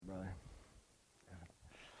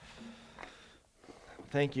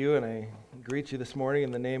Thank you, and I greet you this morning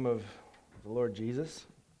in the name of the Lord Jesus.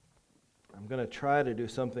 I'm going to try to do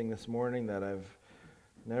something this morning that I've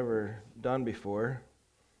never done before,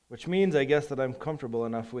 which means, I guess, that I'm comfortable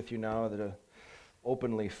enough with you now to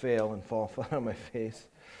openly fail and fall flat on my face.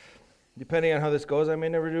 Depending on how this goes, I may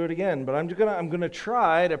never do it again, but I'm going to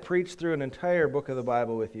try to preach through an entire book of the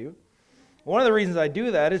Bible with you. One of the reasons I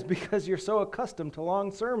do that is because you're so accustomed to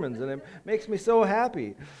long sermons, and it makes me so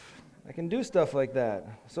happy. I can do stuff like that.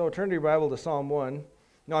 So turn to your Bible to Psalm 1.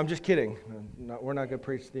 No, I'm just kidding. We're not going to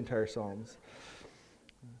preach the entire Psalms.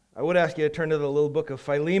 I would ask you to turn to the little book of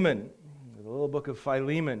Philemon. The little book of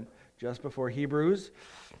Philemon, just before Hebrews.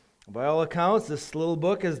 By all accounts, this little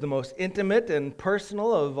book is the most intimate and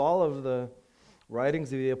personal of all of the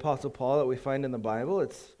writings of the Apostle Paul that we find in the Bible.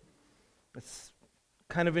 It's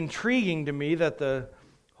kind of intriguing to me that the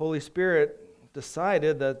Holy Spirit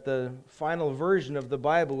decided that the final version of the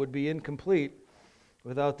Bible would be incomplete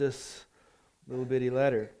without this little bitty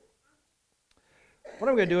letter. What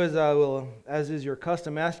I'm going to do is I will, as is your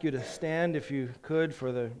custom, ask you to stand if you could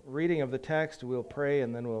for the reading of the text. We'll pray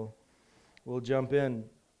and then we'll jump in.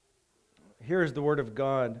 Here's the word of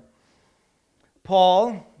God.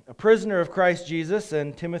 Paul, a prisoner of Christ Jesus,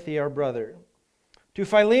 and Timothy, our brother, to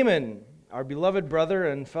Philemon, our beloved brother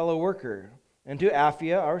and fellow worker, and to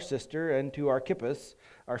Apphia, our sister, and to Archippus,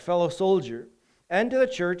 our fellow soldier, and to the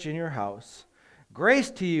church in your house.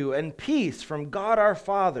 Grace to you and peace from God our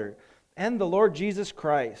Father and the Lord Jesus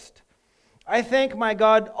Christ. I thank my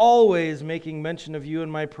God always, making mention of you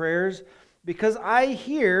in my prayers, because I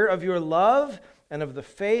hear of your love and of the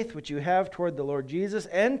faith which you have toward the Lord Jesus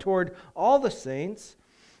and toward all the saints.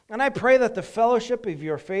 And I pray that the fellowship of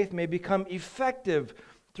your faith may become effective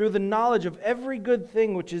through the knowledge of every good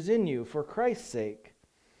thing which is in you, for Christ's sake.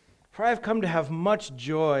 For I have come to have much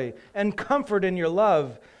joy and comfort in your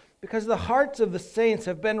love, because the hearts of the saints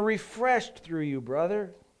have been refreshed through you,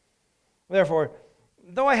 brother. Therefore,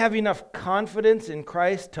 though I have enough confidence in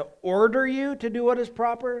Christ to order you to do what is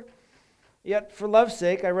proper, yet for love's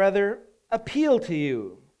sake I rather appeal to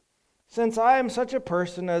you, since I am such a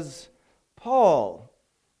person as Paul,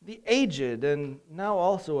 the aged, and now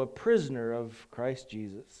also a prisoner of Christ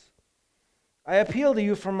Jesus. I appeal to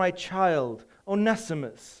you for my child,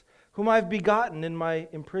 Onesimus, whom I've begotten in my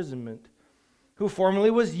imprisonment, who formerly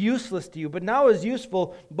was useless to you, but now is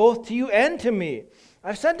useful both to you and to me.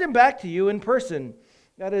 I've sent him back to you in person,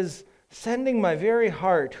 that is, sending my very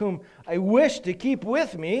heart, whom I wish to keep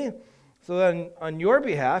with me, so that on your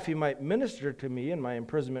behalf he might minister to me in my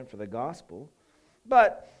imprisonment for the gospel.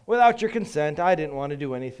 But without your consent, I didn't want to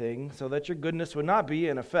do anything, so that your goodness would not be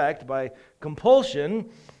in effect by compulsion,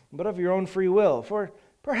 but of your own free will. For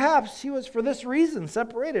perhaps he was for this reason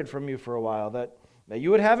separated from you for a while, that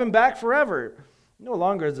you would have him back forever, no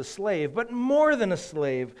longer as a slave, but more than a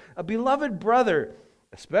slave, a beloved brother,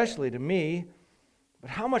 especially to me,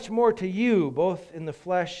 but how much more to you, both in the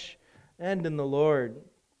flesh and in the Lord.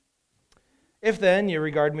 If then you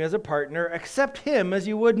regard me as a partner, accept him as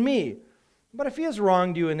you would me. But if he has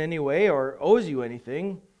wronged you in any way or owes you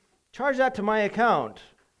anything, charge that to my account.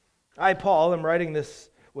 I, Paul, am writing this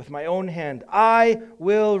with my own hand. I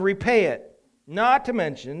will repay it, not to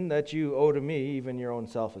mention that you owe to me even your own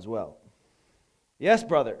self as well. Yes,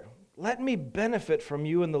 brother, let me benefit from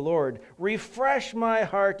you in the Lord. Refresh my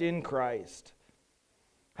heart in Christ.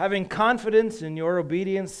 Having confidence in your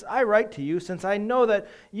obedience, I write to you, since I know that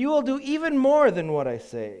you will do even more than what I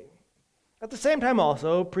say. At the same time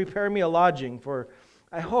also, prepare me a lodging, for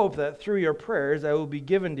I hope that through your prayers I will be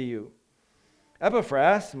given to you.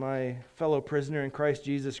 Epaphras, my fellow prisoner in Christ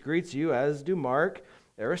Jesus, greets you, as do Mark,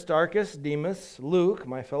 Aristarchus, Demas, Luke,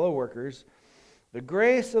 my fellow workers. The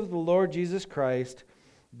grace of the Lord Jesus Christ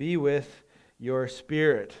be with your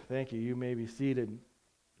spirit. Thank you. You may be seated.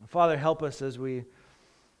 Father, help us as we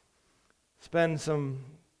spend some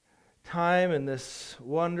time in this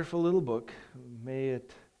wonderful little book. May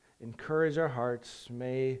it encourage our hearts.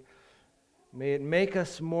 May it make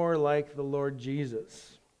us more like the Lord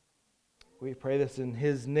Jesus. We pray this in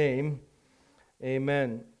His name.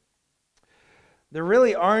 Amen. There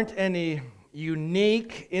really aren't any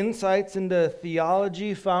unique insights into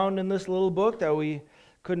theology found in this little book that we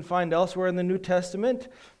couldn't find elsewhere in the New Testament.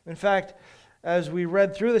 In fact, as we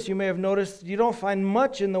read through this, you may have noticed you don't find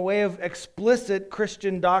much in the way of explicit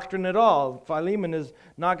Christian doctrine at all. Philemon is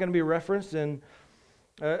not going to be referenced in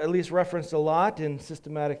at least referenced a lot in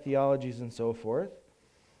systematic theologies and so forth.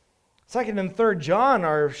 2nd and 3rd John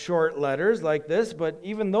are short letters like this, but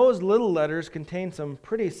even those little letters contain some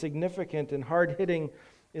pretty significant and hard-hitting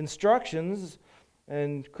instructions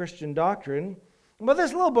and Christian doctrine. But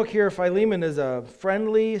this little book here, Philemon, is a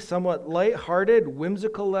friendly, somewhat light-hearted,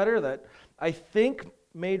 whimsical letter that I think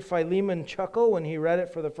made Philemon chuckle when he read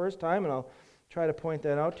it for the first time, and I'll try to point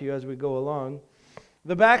that out to you as we go along.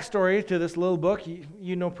 The backstory to this little book,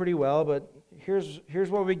 you know pretty well, but here's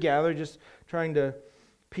what we gather, just trying to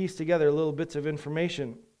piece together little bits of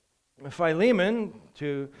information. Philemon,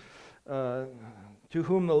 to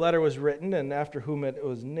whom the letter was written and after whom it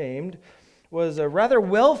was named, was a rather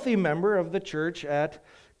wealthy member of the church at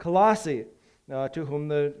Colossae, to whom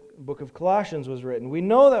the book of Colossians was written. We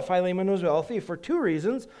know that Philemon was wealthy for two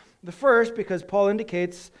reasons. The first, because Paul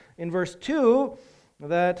indicates in verse 2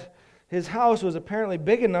 that his house was apparently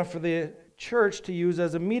big enough for the church to use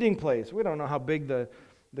as a meeting place. We don't know how big the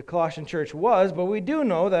Colossian church was, but we do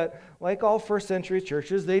know that, like all first century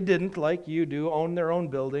churches, they didn't, like you do, own their own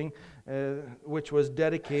building, which was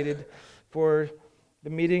dedicated for the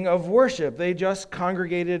meeting of worship. They just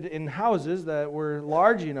congregated in houses that were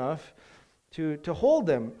large enough to hold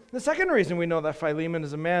them. The second reason we know that Philemon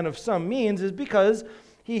is a man of some means is because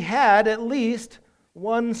he had at least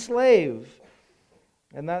one slave.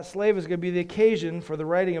 And that slave is going to be the occasion for the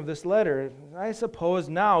writing of this letter. I suppose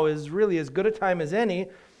now is really as good a time as any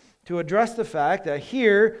to address the fact that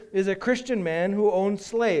here is a Christian man who owns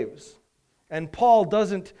slaves. And Paul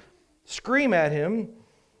doesn't scream at him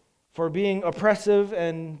for being oppressive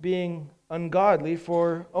and being ungodly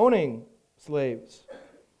for owning slaves.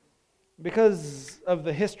 Because of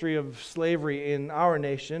the history of slavery in our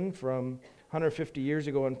nation from 150 years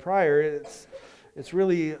ago and prior, it's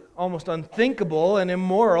really almost unthinkable and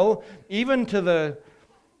immoral, even to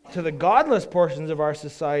the godless portions of our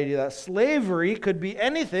society, that slavery could be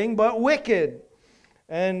anything but wicked.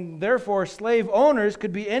 And therefore, slave owners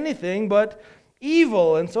could be anything but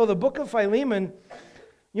evil. And so the book of Philemon,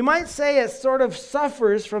 you might say it sort of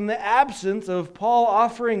suffers from the absence of Paul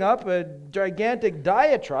offering up a gigantic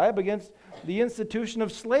diatribe against the institution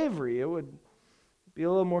of slavery. It would be a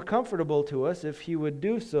little more comfortable to us if he would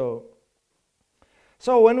do so.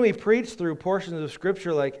 So when we preach through portions of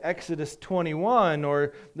Scripture like Exodus 21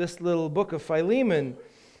 or this little book of Philemon,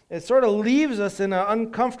 it sort of leaves us in an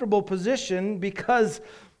uncomfortable position because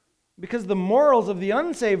the morals of the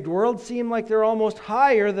unsaved world seem like they're almost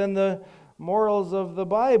higher than the morals of the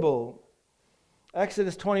Bible.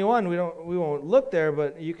 Exodus 21, we won't look there,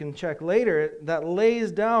 but you can check later, that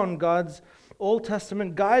lays down God's Old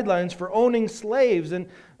Testament guidelines for owning slaves. And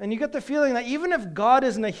you get the feeling that even if God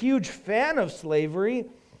isn't a huge fan of slavery,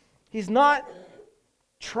 he's not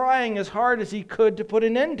trying as hard as he could to put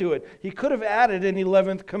an end to it. He could have added an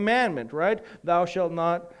 11th commandment, right? Thou shalt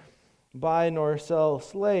not buy nor sell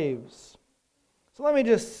slaves. So let me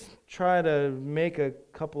just try to make a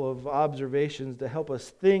couple of observations to help us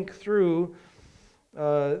think through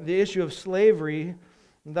the issue of slavery.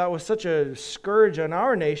 That was such a scourge on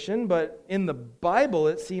our nation, but in the Bible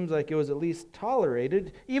it seems like it was at least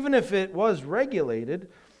tolerated, even if it was regulated.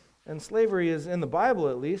 And slavery is, in the Bible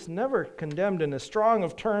at least, never condemned in as strong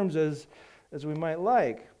of terms as we might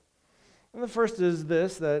like. And the first is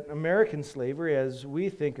this, that American slavery, as we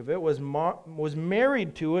think of it, was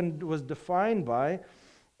married to and was defined by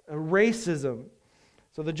racism.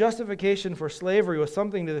 So the justification for slavery was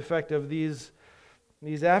something to the effect of these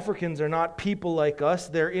Africans are not people like us,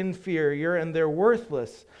 they're inferior and they're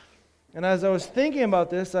worthless. And as I was thinking about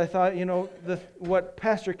this, I thought, what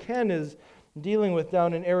Pastor Ken is dealing with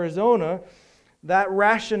down in Arizona, that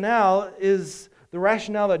rationale is the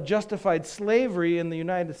rationale that justified slavery in the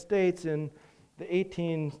United States in the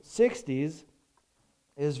 1860s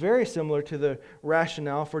is very similar to the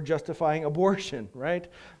rationale for justifying abortion, right?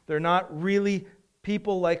 They're not really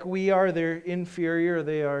people like we are, they're inferior,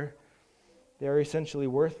 they are essentially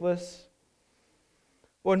worthless.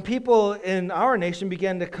 When people in our nation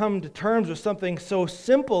began to come to terms with something so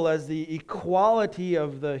simple as the equality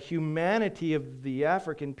of the humanity of the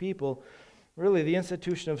African people, really the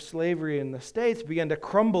institution of slavery in the States began to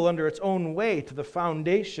crumble under its own weight. The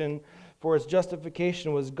foundation for its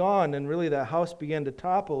justification was gone, and really that house began to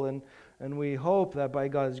topple, and we hope that by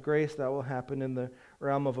God's grace that will happen in the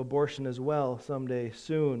realm of abortion as well someday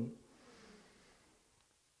soon.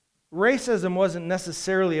 Racism wasn't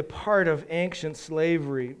necessarily a part of ancient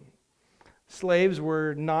slavery. Slaves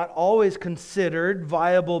were not always considered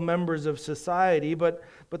viable members of society, but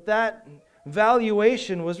that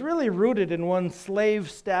valuation was really rooted in one's slave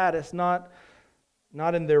status, not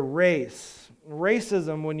in their race.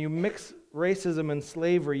 Racism, when you mix racism and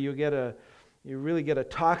slavery, you really get a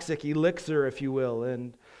toxic elixir, if you will,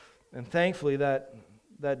 and thankfully that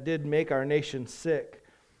did make our nation sick.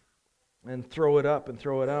 And throw it up and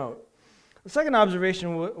throw it out. The second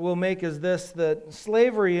observation we'll make is this, that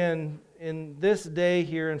slavery in in this day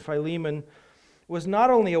here in Philemon was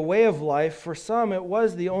not only a way of life, for some it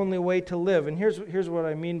was the only way to live. And here's what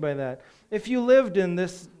I mean by that. If you lived in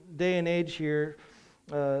this day and age here,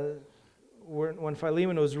 when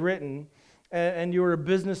Philemon was written, and you were a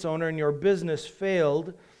business owner and your business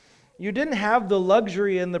failed, you didn't have the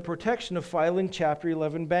luxury and the protection of filing Chapter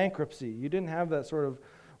 11 bankruptcy. You didn't have that sort of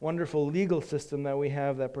wonderful legal system that we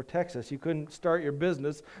have that protects us. You couldn't start your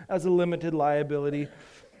business as a limited liability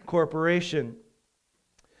corporation.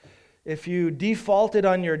 If you defaulted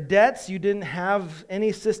on your debts, you didn't have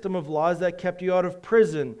any system of laws that kept you out of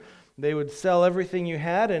prison. They would sell everything you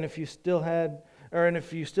had, and if you still had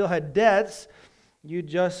debts, you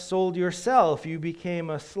just sold yourself. You became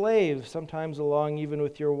a slave, sometimes along even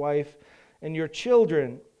with your wife and your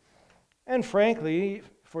children. And frankly,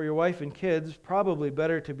 for your wife and kids, probably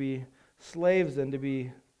better to be slaves than to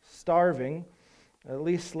be starving. At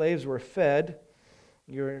least slaves were fed.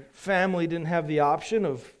 Your family didn't have the option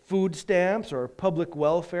of food stamps or public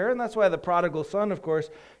welfare, and that's why the prodigal son, of course,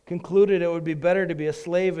 concluded it would be better to be a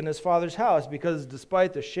slave in his father's house, because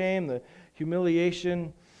despite the shame, the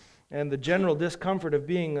humiliation, and the general discomfort of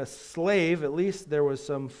being a slave, at least there was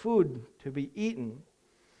some food to be eaten.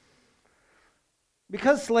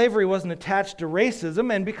 Because slavery wasn't attached to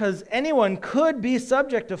racism, and because anyone could be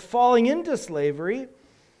subject to falling into slavery,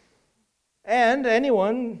 and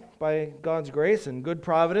anyone, by God's grace and good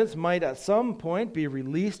providence, might at some point be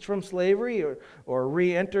released from slavery or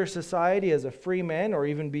re-enter society as a free man, or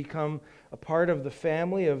even become a part of the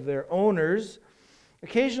family of their owners.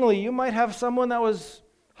 Occasionally, you might have someone that was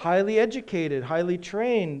highly educated, highly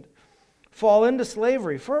trained, fall into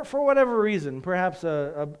slavery for whatever reason. Perhaps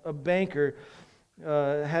a banker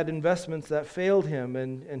had investments that failed him,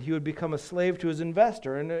 and he would become a slave to his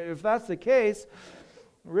investor. And if that's the case,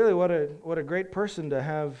 really what a great person to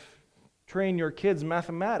have train your kids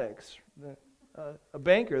mathematics. A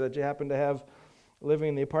banker that you happen to have living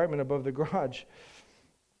in the apartment above the garage.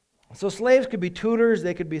 So slaves could be tutors,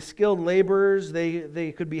 they could be skilled laborers,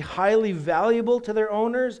 they could be highly valuable to their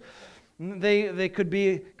owners, they could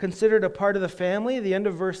be considered a part of the family. The end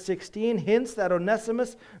of verse 16 hints that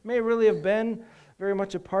Onesimus may really have been very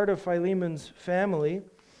much a part of Philemon's family.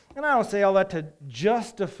 And I don't say all that to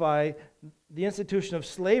justify the institution of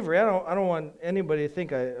slavery. I don't want anybody to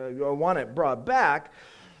think I want it brought back,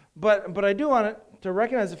 but I do want it to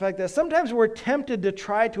recognize the fact that sometimes we're tempted to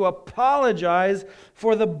try to apologize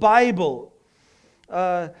for the Bible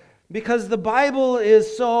because the Bible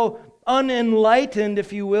is so unenlightened,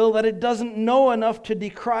 if you will, that it doesn't know enough to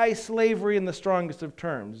decry slavery in the strongest of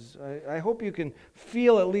terms. I hope you can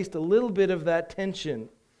feel at least a little bit of that tension.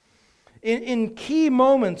 In key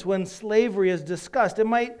moments when slavery is discussed, it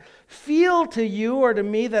might feel to you or to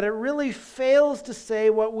me that it really fails to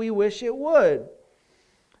say what we wish it would.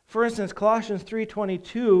 For instance, Colossians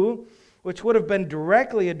 3:22, which would have been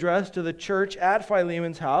directly addressed to the church at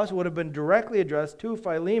Philemon's house, would have been directly addressed to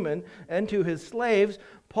Philemon and to his slaves.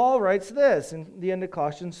 Paul writes this in the end of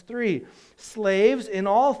Colossians 3, "Slaves, in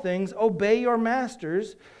all things, obey your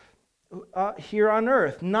masters here on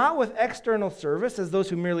earth, not with external service as those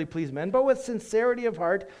who merely please men, but with sincerity of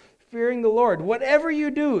heart, fearing the Lord. Whatever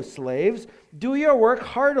you do, slaves, do your work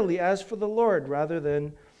heartily as for the Lord rather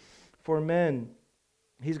than for men."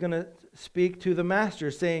 He's going to speak to the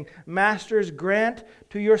masters, saying, "Masters, grant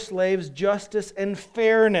to your slaves justice and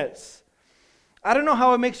fairness." I don't know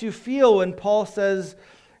how it makes you feel when Paul says,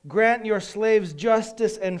 "Grant your slaves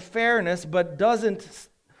justice and fairness," but doesn't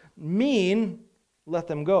mean let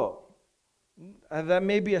them go. That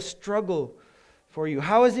may be a struggle for you.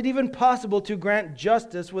 How is it even possible to grant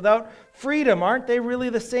justice without freedom? Aren't they really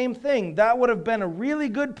the same thing? That would have been a really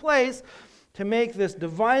good place to make this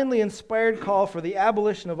divinely inspired call for the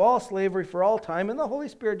abolition of all slavery for all time, and the Holy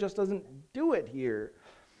Spirit just doesn't do it here.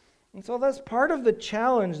 And so that's part of the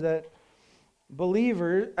challenge that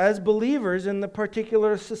as believers in the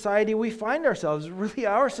particular society we find ourselves. Really,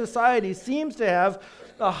 our society seems to have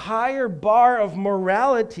a higher bar of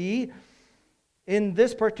morality in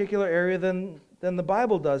this particular area than the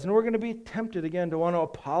Bible does. And we're going to be tempted again to want to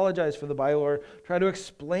apologize for the Bible or try to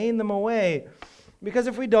explain them away. Because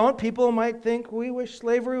if we don't, people might think we wish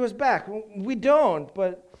slavery was back. We don't,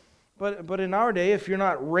 but in our day, if you're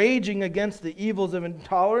not raging against the evils of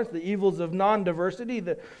intolerance, the evils of non-diversity,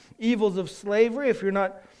 the evils of slavery, if you're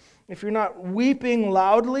not weeping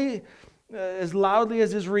loudly as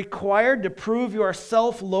is required to prove your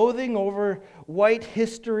self-loathing over white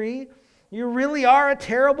history, you really are a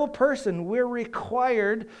terrible person. We're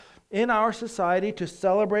required in our society to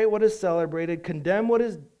celebrate what is celebrated, condemn what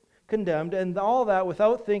is condemned, and all that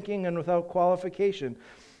without thinking and without qualification.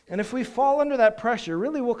 And if we fall under that pressure,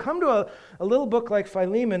 really we'll come to a little book like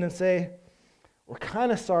Philemon and say, we're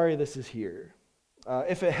kind of sorry this is here.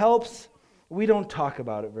 If it helps, we don't talk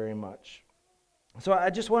about it very much. So I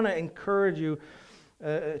just want to encourage you,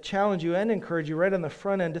 challenge you and encourage you right on the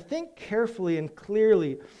front end to think carefully and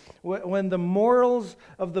clearly when the morals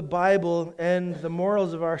of the Bible and the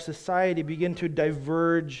morals of our society begin to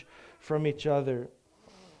diverge from each other.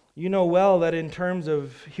 You know well that in terms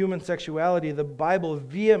of human sexuality, the Bible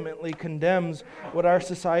vehemently condemns what our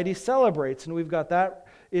society celebrates, and we've got that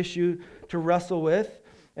issue to wrestle with.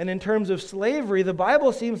 And in terms of slavery, the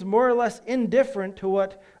Bible seems more or less indifferent to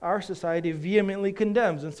what our society vehemently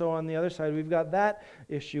condemns. And so on the other side, we've got that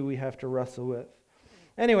issue we have to wrestle with.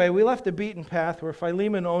 Anyway, we left a beaten path where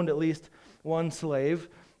Philemon owned at least one slave,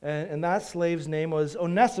 and that slave's name was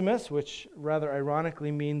Onesimus, which rather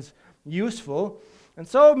ironically means useful. And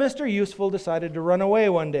so Mr. Useful decided to run away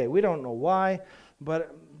one day. We don't know why,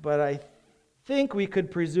 but I think we could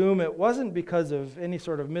presume it wasn't because of any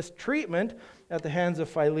sort of mistreatment at the hands of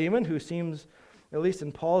Philemon, who seems, at least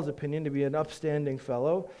in Paul's opinion, to be an upstanding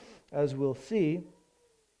fellow, as we'll see.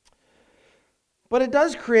 But it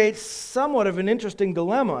does create somewhat of an interesting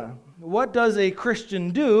dilemma. What does a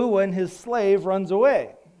Christian do when his slave runs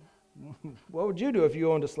away? What would you do if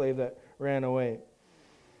you owned a slave that ran away?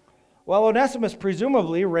 Well, Onesimus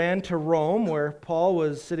presumably ran to Rome, where Paul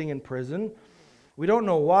was sitting in prison. We don't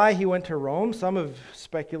know why he went to Rome. Some have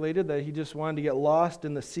speculated that he just wanted to get lost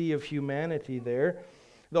in the sea of humanity there.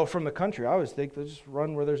 Though from the country, I always think, just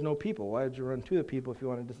run where there's no people. Why would you run to the people if you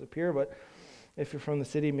want to disappear? But if you're from the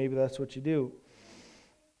city, maybe that's what you do.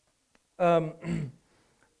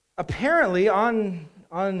 Apparently, on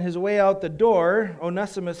his way out the door,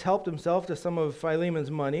 Onesimus helped himself to some of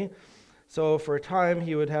Philemon's money. So for a time,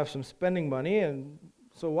 he would have some spending money. And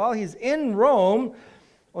so while he's in Rome,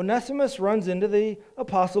 Onesimus runs into the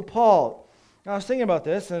Apostle Paul. Now, I was thinking about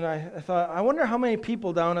this, and I thought, I wonder how many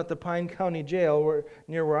people down at the Pine County Jail,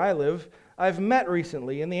 near where I live, I've met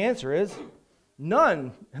recently. And the answer is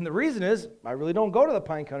none. And the reason is, I really don't go to the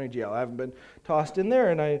Pine County Jail. I haven't been tossed in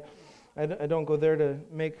there, and I don't go there to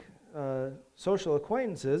make social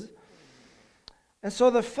acquaintances. And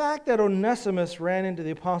so the fact that Onesimus ran into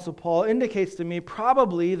the Apostle Paul indicates to me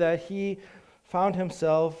probably that he found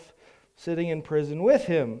himself sitting in prison with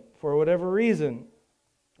him for whatever reason.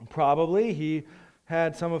 Probably he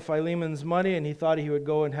had some of Philemon's money and he thought he would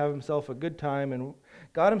go and have himself a good time and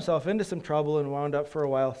got himself into some trouble and wound up for a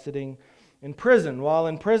while sitting in prison. While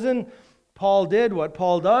in prison, Paul did what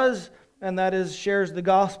Paul does, and that is shares the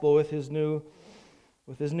gospel with his new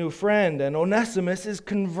friend. And Onesimus is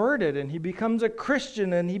converted and he becomes a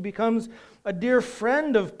Christian and he becomes a dear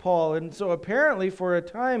friend of Paul. And so apparently for a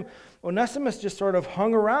time, Onesimus just sort of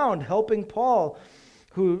hung around helping Paul,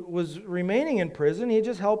 who was remaining in prison. He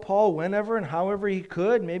just helped Paul whenever and however he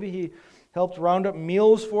could. Maybe he helped round up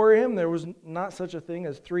meals for him. There was not such a thing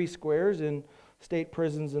as 3 squares in state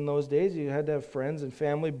prisons in those days. You had to have friends and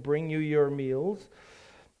family bring you your meals.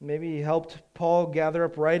 Maybe he helped Paul gather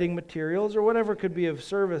up writing materials or whatever could be of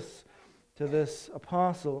service to this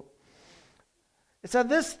apostle. It's at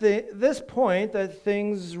this point that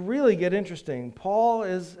things really get interesting. Paul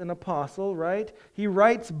is an apostle, right? He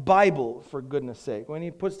writes Bible, for goodness sake. When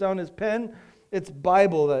he puts down his pen, it's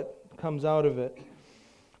Bible that comes out of it.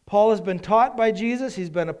 Paul has been taught by Jesus.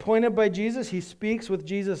 He's been appointed by Jesus. He speaks with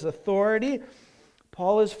Jesus' authority.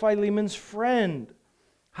 Paul is Philemon's friend.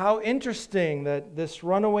 How interesting that this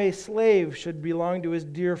runaway slave should belong to his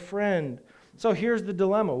dear friend. So here's the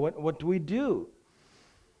dilemma. What do we do?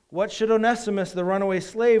 What should Onesimus, the runaway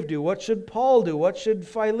slave, do? What should Paul do? What should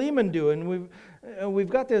Philemon do? And we've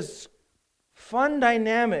got this fun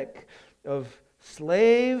dynamic of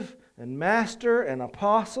slave and master and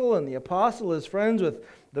apostle, and the apostle is friends with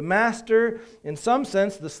the master. In some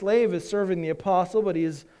sense, the slave is serving the apostle, but he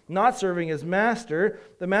is not serving his master.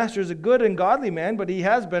 The master is a good and godly man, but he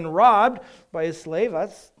has been robbed by his slave.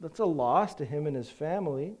 That's a loss to him and his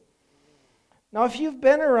family. Now, if you've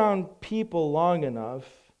been around people long enough,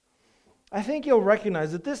 I think you'll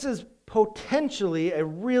recognize that this is potentially a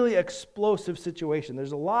really explosive situation.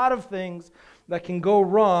 There's a lot of things that can go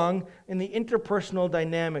wrong in the interpersonal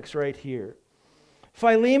dynamics right here.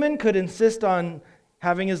 Philemon could insist on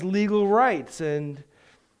having his legal rights, and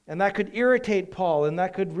that could irritate Paul, and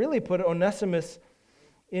that could really put Onesimus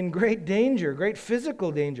in great danger, great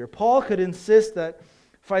physical danger. Paul could insist that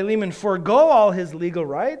Philemon forego all his legal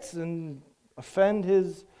rights and offend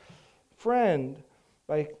his friend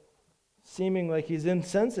by seeming like he's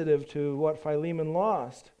insensitive to what Philemon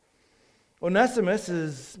lost. Onesimus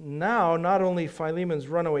is now not only Philemon's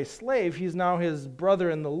runaway slave, he's now his brother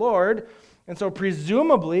in the Lord, And so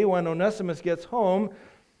presumably when Onesimus gets home,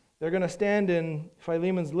 they're going to stand in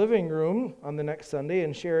Philemon's living room on the next Sunday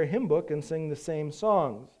and share a hymn book and sing the same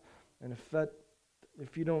songs. And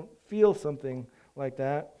if you don't feel something like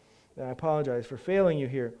that, then I apologize for failing you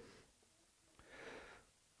here.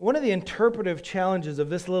 One of the interpretive challenges of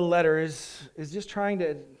this little letter is just trying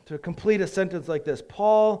to complete a sentence like this.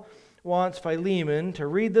 Paul wants Philemon to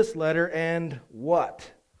read this letter and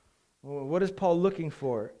what? What is Paul looking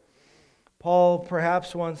for? Paul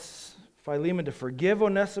perhaps wants Philemon to forgive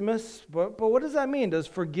Onesimus, but what does that mean? Does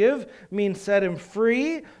forgive mean set him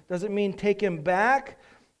free? Does it mean take him back?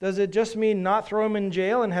 Does it just mean not throw him in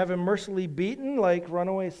jail and have him mercilessly beaten like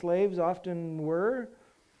runaway slaves often were?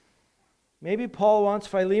 Maybe Paul wants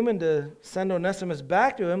Philemon to send Onesimus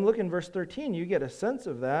back to him. Look in verse 13, you get a sense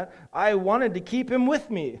of that. I wanted to keep him with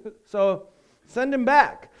me, so send him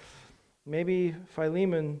back. Maybe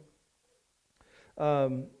Philemon,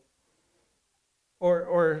 or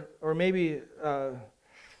maybe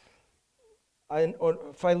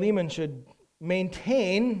Philemon should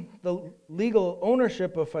maintain the legal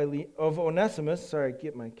ownership of Onesimus. Sorry, I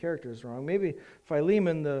get my characters wrong. Maybe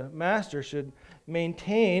Philemon, the master, should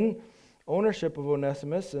maintain ownership of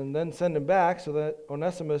Onesimus and then send him back so that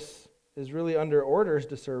Onesimus is really under orders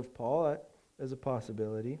to serve Paul. That is a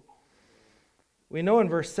possibility. We know in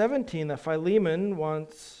verse 17 that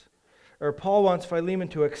Paul wants Philemon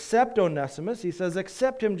to accept Onesimus. He says,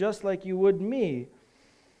 accept him just like you would me.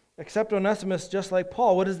 Accept Onesimus just like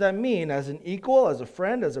Paul. What does that mean? As an equal, as a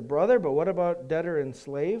friend, as a brother? But what about debtor and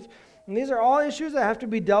slave? And these are all issues that have to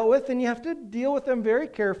be dealt with, and you have to deal with them very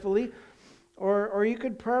carefully. Or you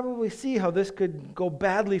could probably see how this could go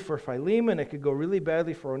badly for Philemon. It could go really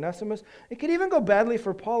badly for Onesimus. It could even go badly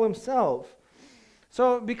for Paul himself.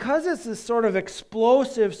 So because it's this sort of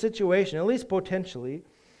explosive situation, at least potentially,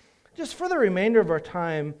 just for the remainder of our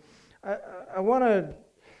time, I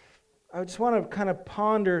just want to kind of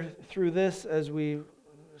ponder through this as we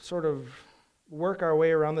sort of work our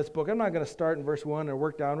way around this book. I'm not going to start in verse 1 and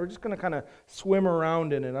work down. We're just going to kind of swim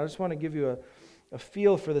around in it. I just want to give you a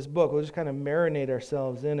feel for this book. We'll just kind of marinate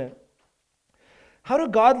ourselves in it. How do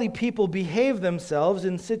godly people behave themselves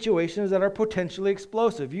in situations that are potentially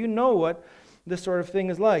explosive? You know what this sort of thing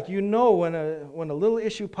is like. You know when a little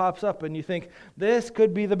issue pops up and you think, this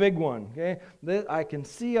could be the big one. Okay, I can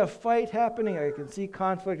see a fight happening, I can see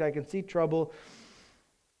conflict, I can see trouble.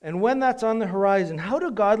 And when that's on the horizon, how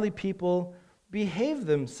do godly people behave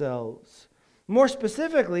themselves? More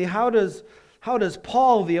specifically, how does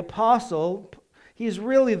Paul the apostle, he's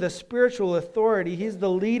really the spiritual authority, he's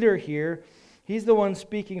the leader here, he's the one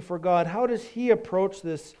speaking for God, how does he approach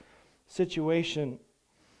this situation?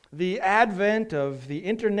 The advent of the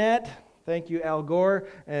internet, thank you Al Gore,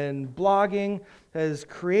 and blogging has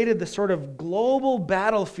created this sort of global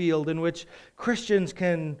battlefield in which Christians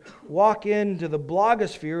can walk into the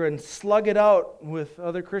blogosphere and slug it out with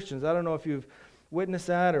other Christians. I don't know if you've witnessed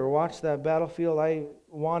that or watched that battlefield. I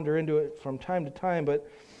wander into it from time to time, but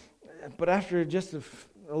after just a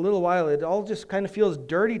little while, it all just kind of feels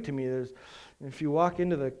dirty to me. If you walk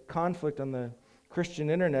into the conflict on the Christian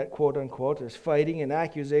internet, quote unquote, there's fighting and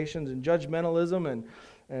accusations and judgmentalism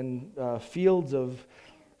and fields of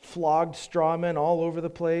flogged straw men all over the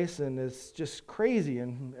place, and it's just crazy.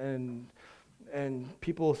 And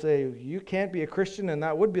people say you can't be a Christian, and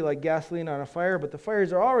that would be like gasoline on a fire. But the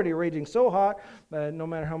fires are already raging so hot that no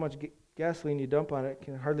matter how much gasoline you dump on it, it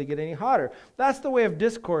can hardly get any hotter. That's the way of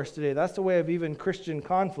discourse today. That's the way of even Christian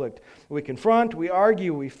conflict. We confront, we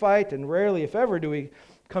argue, we fight, and rarely, if ever, do we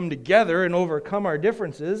come together and overcome our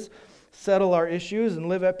differences, settle our issues, and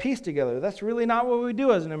live at peace together. That's really not what we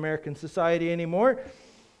do as an American society anymore.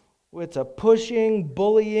 It's a pushing,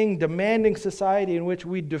 bullying, demanding society in which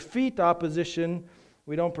we defeat opposition,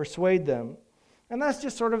 we don't persuade them. And that's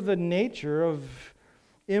just sort of the nature of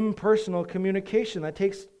impersonal communication that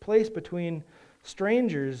takes place between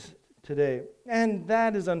strangers today. And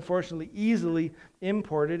that is unfortunately easily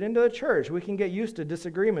imported into the church. We can get used to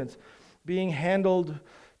disagreements being handled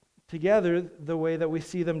together the way that we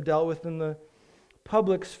see them dealt with in the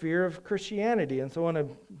public sphere of Christianity. And so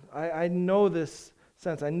I know this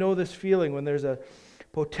sense, I know this feeling when there's a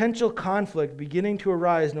potential conflict beginning to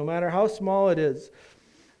arise, no matter how small it is.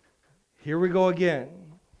 Here we go again.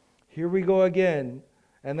 Here we go again.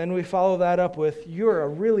 And then we follow that up with, you're a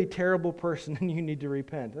really terrible person and you need to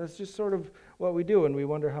repent. That's just sort of what we do, and we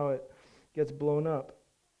wonder how it gets blown up.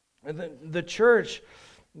 And the church,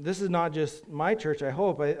 this is not just my church, I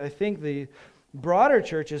hope. I think the broader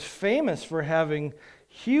church is famous for having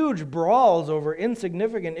huge brawls over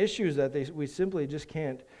insignificant issues that we simply just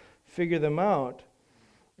can't figure them out.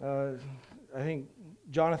 I think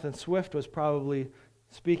Jonathan Swift was probably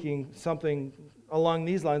speaking something along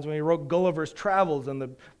these lines when he wrote Gulliver's Travels and the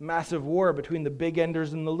massive war between the big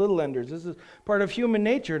enders and the little enders. This is part of human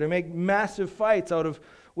nature, to make massive fights out of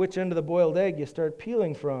which end of the boiled egg you start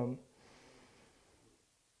peeling from.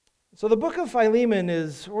 So the book of Philemon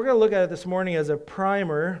we're going to look at it this morning as a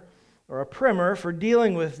primer or a primer for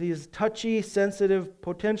dealing with these touchy, sensitive,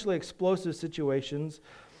 potentially explosive situations.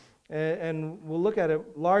 And we'll look at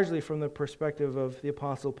it largely from the perspective of the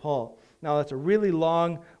Apostle Paul. Now, that's a really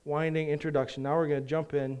long, winding introduction. Now we're going to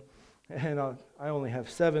jump in, and I only have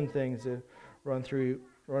 7 things to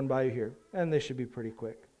run by you here, and they should be pretty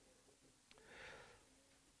quick.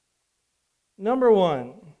 Number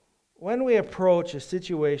 1, when we approach a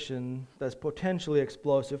situation that's potentially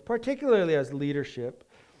explosive, particularly as leadership,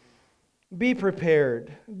 be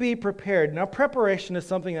prepared. Be prepared. Now, preparation is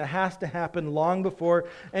something that has to happen long before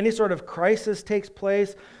any sort of crisis takes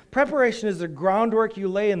place. Preparation is the groundwork you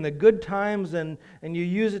lay in the good times, and you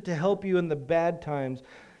use it to help you in the bad times.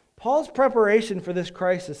 Paul's preparation for this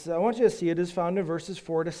crisis, I want you to see it, is found in verses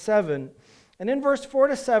 4 to 7. And in verse 4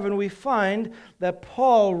 to 7, we find that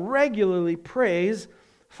Paul regularly prays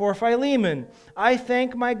for Philemon. I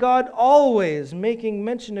thank my God always, making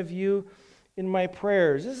mention of you in my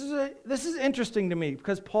prayers. This is interesting to me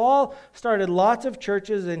because Paul started lots of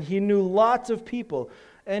churches and he knew lots of people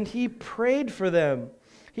and he prayed for them.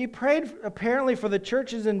 He prayed apparently for the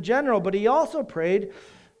churches in general, but he also prayed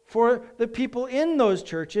for the people in those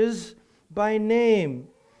churches by name.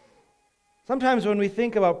 Sometimes when we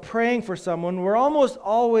think about praying for someone, we're almost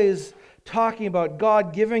always talking about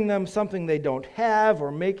God giving them something they don't have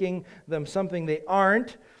or making them something they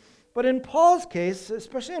aren't. But in Paul's case,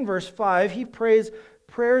 especially in verse 5, he prays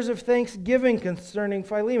prayers of thanksgiving concerning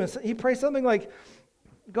Philemon. He prays something like,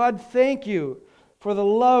 God, thank you for the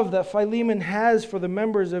love that Philemon has for the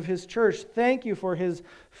members of his church. Thank you for his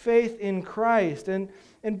faith in Christ. And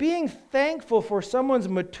being thankful for someone's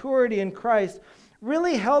maturity in Christ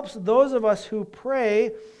really helps those of us who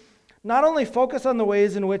pray not only focus on the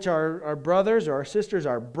ways in which our brothers or our sisters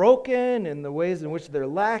are broken and the ways in which they're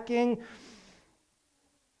lacking,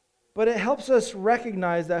 but it helps us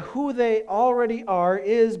recognize that who they already are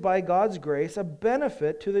is, by God's grace, a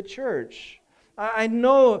benefit to the church. I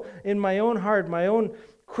know in my own heart, my own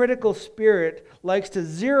critical spirit likes to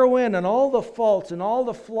zero in on all the faults and all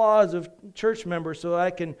the flaws of church members so I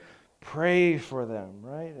can pray for them,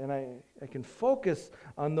 right? And I can focus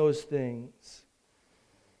on those things.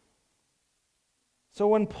 So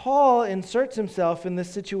when Paul inserts himself in this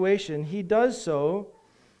situation, he does so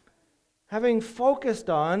having focused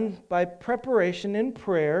on, by preparation in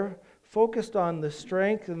prayer, focused on the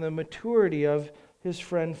strength and the maturity of his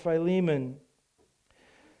friend Philemon,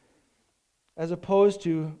 as opposed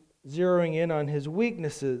to zeroing in on his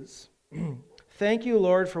weaknesses. Thank you,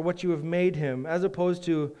 Lord, for what you have made him, as opposed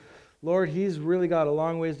to, Lord, he's really got a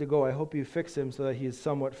long ways to go. I hope you fix him so that he is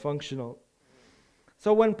somewhat functional.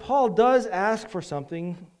 So when Paul does ask for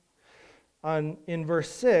something in verse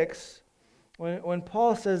 6, when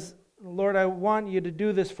Paul says, Lord, I want you to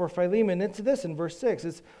do this for Philemon, it's this in verse 6.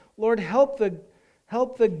 It's, Lord, help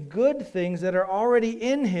the good things that are already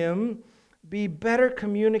in him be better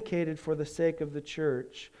communicated for the sake of the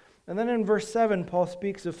church. And then in verse 7, Paul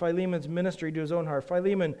speaks of Philemon's ministry to his own heart.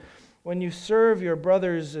 Philemon, when you serve your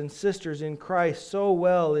brothers and sisters in Christ so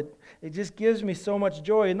well, it just gives me so much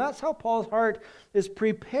joy. And that's how Paul's heart is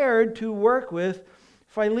prepared to work with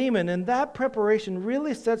Philemon. And that preparation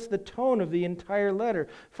really sets the tone of the entire letter.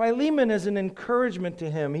 Philemon is an encouragement to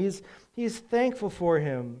him. He's thankful for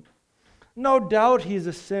him. No doubt he's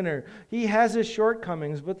a sinner. He has his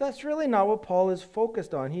shortcomings, but that's really not what Paul is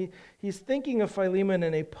focused on. He's thinking of Philemon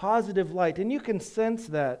in a positive light, and you can sense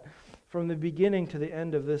that from the beginning to the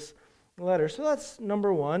end of this letter. So that's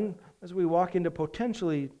number 1, as we walk into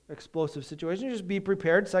potentially explosive situations. Just be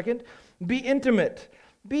prepared. Second, be intimate.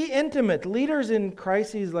 Be intimate. Leaders in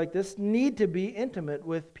crises like this need to be intimate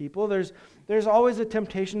with people. There's always a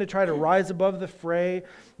temptation to try to rise above the fray,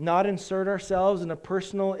 not insert ourselves in a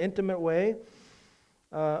personal, intimate way.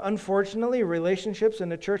 Unfortunately, relationships in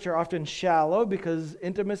the church are often shallow because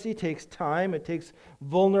intimacy takes time, it takes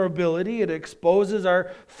vulnerability, it exposes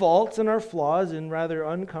our faults and our flaws in rather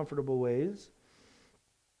uncomfortable ways.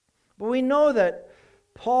 But we know that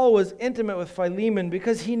Paul was intimate with Philemon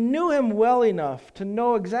because he knew him well enough to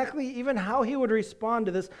know exactly even how he would respond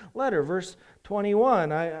to this letter. Verse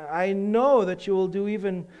 21, I know that you will do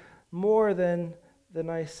even more than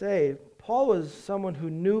I say. Paul was someone who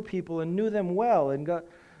knew people and knew them well and got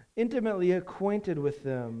intimately acquainted with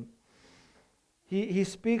them. He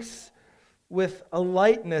speaks with a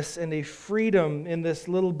lightness and a freedom in this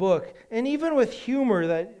little book, and even with humor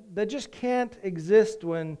that just can't exist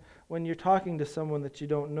when you're talking to someone that you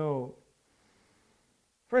don't know.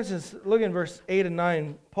 For instance, look in verse 8 and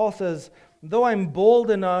 9. Paul says, "Though I'm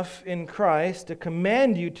bold enough in Christ to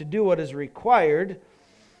command you to do what is required,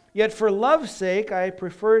 yet for love's sake I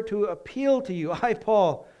prefer to appeal to you. I,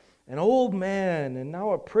 Paul, an old man, and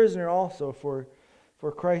now a prisoner also for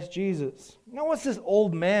Christ Jesus." Now, what's this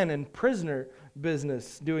old man and prisoner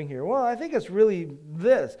business doing here? Well, I think it's really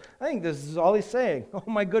this. I think this is all he's saying. Oh,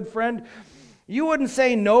 my good friend, you wouldn't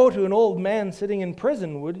say no to an old man sitting in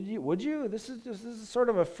prison, would you? This is sort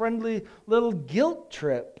of a friendly little guilt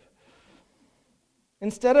trip.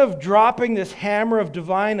 Instead of dropping this hammer of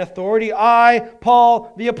divine authority, I,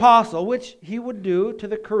 Paul, the apostle, which he would do to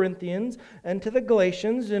the Corinthians and to the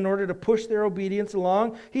Galatians in order to push their obedience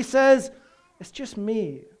along, he says, it's just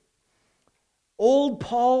me. Old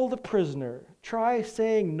Paul the prisoner. Try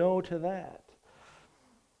saying no to that.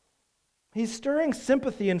 He's stirring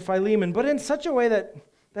sympathy in Philemon, but in such a way that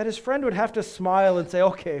his friend would have to smile and say,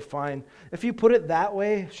 okay, fine. If you put it that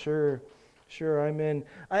way, sure, I'm in.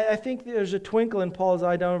 I think there's a twinkle in Paul's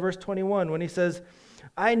eye down in verse 21 when he says,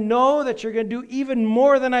 I know that you're going to do even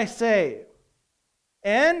more than I say,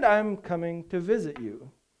 and I'm coming to visit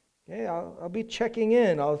you. Okay, I'll be checking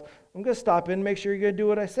in. I'm going to stop in and make sure you're going to do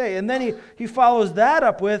what I say. And then he follows that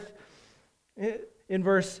up with, in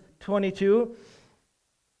verse 22,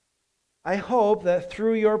 I hope that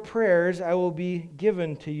through your prayers I will be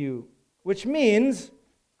given to you. Which means,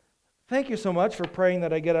 thank you so much for praying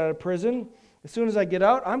that I get out of prison. As soon as I get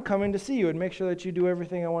out, I'm coming to see you and make sure that you do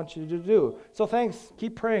everything I want you to do. So thanks.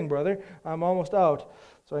 Keep praying, brother. I'm almost out,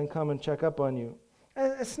 so I can come and check up on you.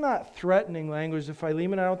 It's not threatening language to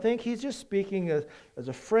Philemon, I don't think. He's just speaking as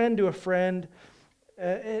a friend to a friend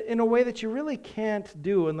in a way that you really can't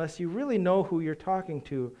do unless you really know who you're talking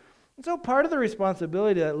to. And so part of the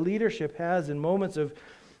responsibility that leadership has in moments of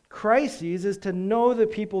crises is to know the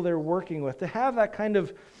people they're working with, to have that kind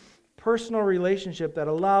of personal relationship that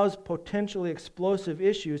allows potentially explosive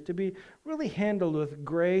issues to be really handled with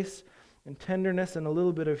grace and tenderness and a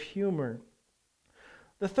little bit of humor.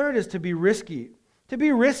 The third is to be risky. To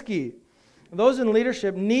be risky. Those in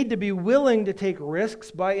leadership need to be willing to take risks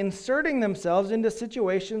by inserting themselves into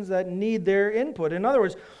situations that need their input. In other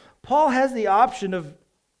words, Paul has the option of,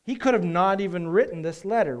 he could have not even written this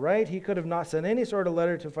letter, right? He could have not sent any sort of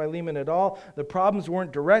letter to Philemon at all. The problems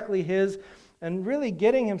weren't directly his. And really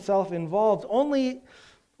getting himself involved only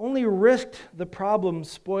risked the problem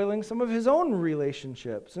spoiling some of his own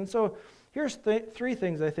relationships. And so here's three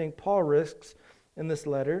things I think Paul risks in this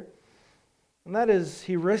letter. And that is,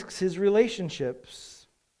 he risks his relationships.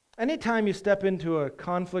 Anytime you step into a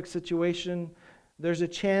conflict situation, there's a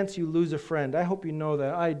chance you lose a friend. I hope you know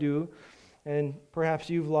that. I do. And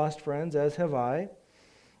perhaps you've lost friends, as have I.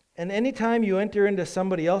 And anytime you enter into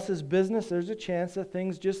somebody else's business, there's a chance that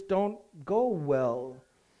things just don't go well.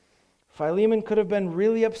 Philemon could have been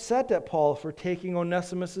really upset at Paul for taking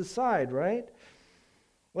Onesimus' side, right?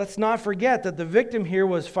 Let's not forget that the victim here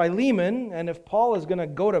was Philemon, and if Paul is going to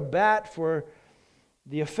go to bat for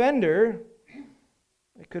the offender,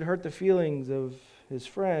 it could hurt the feelings of his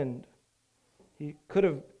friend. He could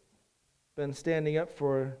have been standing up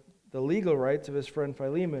for the legal rights of his friend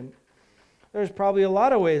Philemon. There's probably a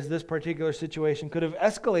lot of ways this particular situation could have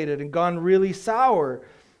escalated and gone really sour.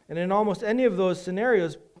 And in almost any of those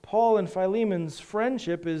scenarios, Paul and Philemon's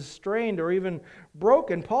friendship is strained or even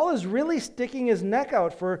broken. Paul is really sticking his neck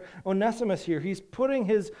out for Onesimus here. He's putting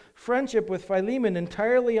his friendship with Philemon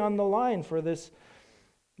entirely on the line for this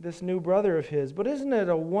new brother of his. But isn't it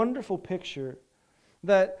a wonderful picture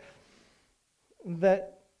that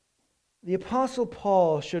the Apostle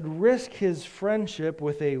Paul should risk his friendship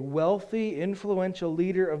with a wealthy, influential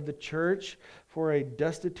leader of the church for a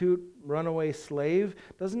destitute, runaway slave?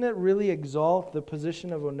 Doesn't it really exalt the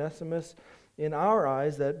position of Onesimus in our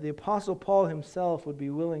eyes that the Apostle Paul himself would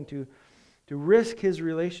be willing to risk his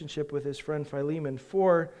relationship with his friend Philemon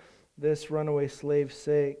for this runaway slave's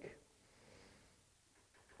sake?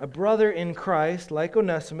 A brother in Christ, like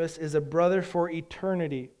Onesimus, is a brother for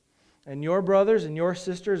eternity. And your brothers and your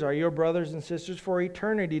sisters are your brothers and sisters for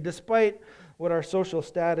eternity, despite what our social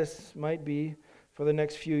status might be for the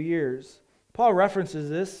next few years. Paul references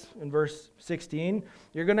this in verse 16.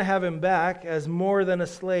 You're going to have him back as more than a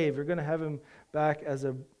slave. You're going to have him back as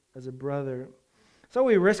a brother. So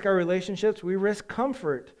we risk our relationships. We risk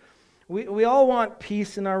comfort. We all want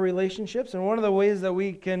peace in our relationships, and one of the ways that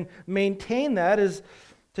we can maintain that is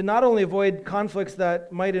to not only avoid conflicts that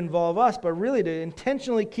might involve us, but really to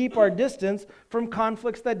intentionally keep our distance from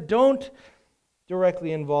conflicts that don't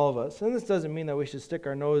directly involve us. And this doesn't mean that we should stick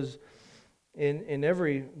our nose in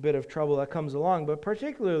every bit of trouble that comes along, but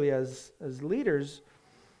particularly as leaders,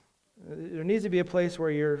 there needs to be a place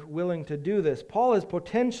where you're willing to do this. Paul is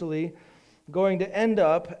potentially going to end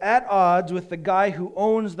up at odds with the guy who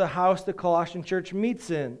owns the house the Colossian church meets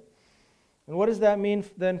in. And what does that mean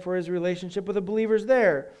then for his relationship with the believers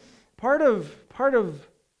there? Part of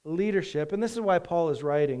leadership, and this is why Paul is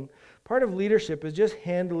writing, part of leadership is just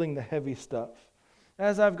handling the heavy stuff.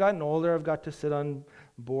 As I've gotten older, I've got to sit on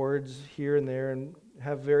boards here and there and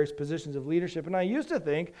have various positions of leadership. And I used to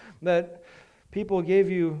think that people gave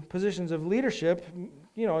you positions of leadership,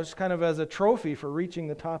 just kind of as a trophy for reaching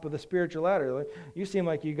the top of the spiritual ladder. Like, you seem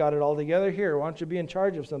like you got it all together. Here, why don't you be in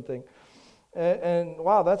charge of something? And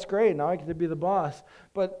wow, that's great. Now I get to be the boss.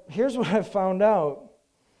 But here's what I've found out.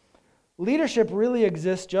 Leadership really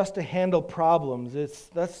exists just to handle problems.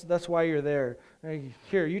 That's why you're there.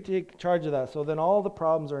 Here, you take charge of that. So then all the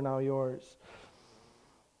problems are now yours.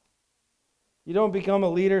 You don't become a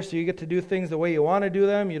leader so you get to do things the way you want to do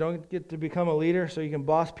them. You don't get to become a leader so you can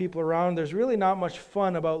boss people around. There's really not much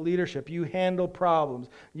fun about leadership. You handle problems.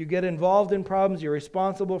 You get involved in problems. You're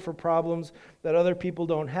responsible for problems that other people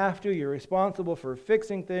don't have to. You're responsible for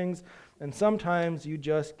fixing things. And sometimes you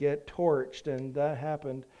just get torched. And that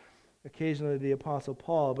happened occasionally to the Apostle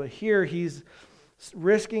Paul. But here he's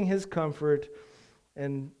risking his comfort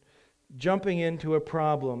and jumping into a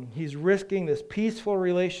problem. He's risking this peaceful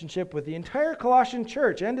relationship with the entire Colossian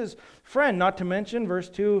church and his friend, not to mention, verse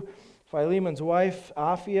 2, Philemon's wife,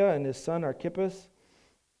 Apphia, and his son, Archippus.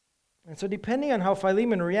 And so depending on how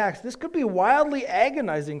Philemon reacts, this could be wildly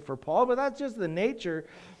agonizing for Paul, but that's just the nature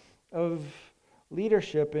of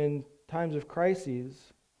leadership in times of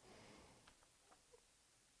crises.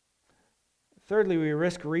 Thirdly, we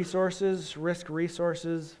risk resources.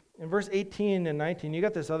 In verse 18 and 19, you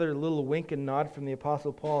got this other little wink and nod from the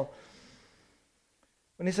Apostle Paul.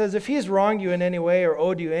 When he says, if he has wronged you in any way or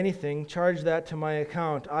owed you anything, charge that to my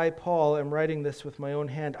account. I, Paul, am writing this with my own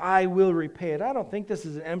hand. I will repay it. I don't think this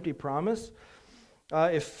is an empty promise.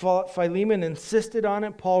 If Philemon insisted on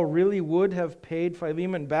it, Paul really would have paid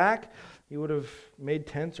Philemon back. He would have made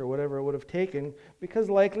tents or whatever it would have taken, because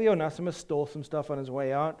likely Onesimus stole some stuff on his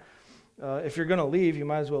way out. If you're going to leave, you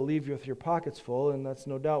might as well leave with your pockets full, and that's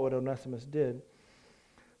no doubt what Onesimus did.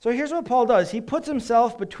 So here's what Paul does. He puts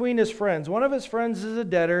himself between his friends. One of his friends is a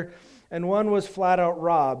debtor, and one was flat out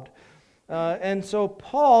robbed. And so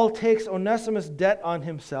Paul takes Onesimus' debt on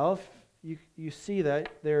himself. You see that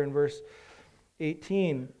there in verse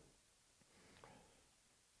 18.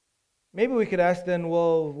 Maybe we could ask then,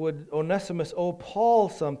 well, would Onesimus owe Paul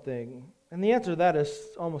something? And the answer to that is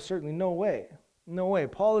almost certainly no way. No way.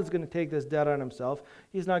 Paul is going to take this debt on himself.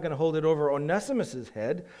 He's not going to hold it over Onesimus'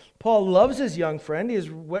 head. Paul loves his young friend. He is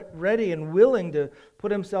ready and willing to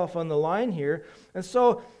put himself on the line here. And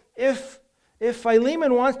so if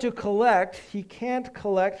Philemon wants to collect, he can't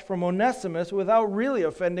collect from Onesimus without really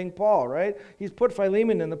offending Paul, right? He's put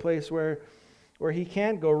Philemon in the place where he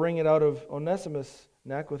can't go wring it out of Onesimus'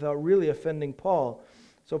 neck without really offending Paul.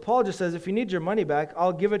 So Paul just says, if you need your money back,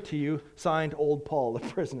 I'll give it to you, signed old Paul, the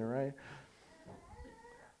prisoner, right?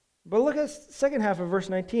 But look at the second half of verse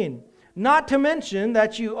 19. Not to mention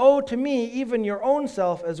that you owe to me even your own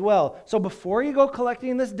self as well. So before you go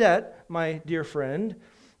collecting this debt, my dear friend,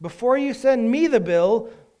 before you send me the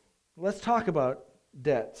bill, let's talk about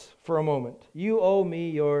debts for a moment. You owe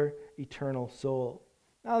me your eternal soul.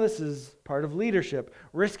 Now this is part of leadership,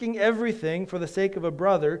 risking everything for the sake of a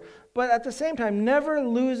brother, but at the same time never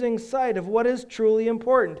losing sight of what is truly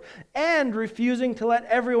important and refusing to let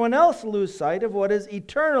everyone else lose sight of what is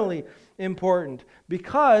eternally important,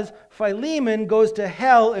 because Philemon goes to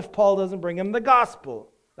hell if Paul doesn't bring him the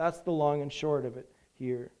gospel. That's the long and short of it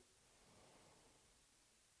here.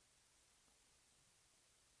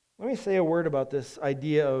 Let me say a word about this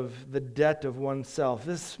idea of the debt of oneself.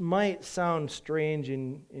 This might sound strange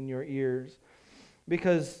in your ears,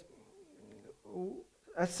 because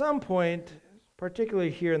at some point,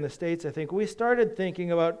 particularly here in the States, I think, we started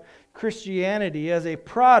thinking about Christianity as a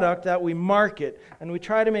product that we market, and we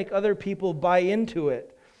try to make other people buy into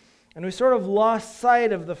it. And we sort of lost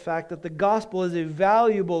sight of the fact that the gospel is a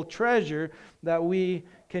valuable treasure that we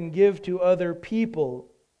can give to other people.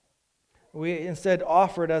 We instead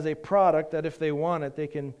offer it as a product that if they want it, they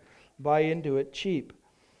can buy into it cheap.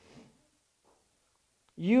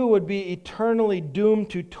 You would be eternally doomed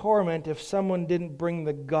to torment if someone didn't bring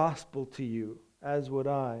the gospel to you, as would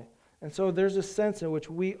I. And so there's a sense in which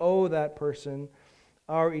we owe that person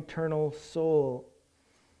our eternal soul.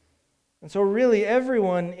 And so really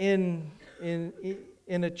everyone in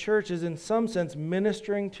in a church is in some sense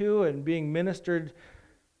ministering to and being ministered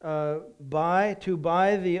by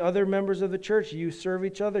the other members of the church. You serve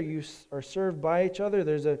each other. You are served by each other.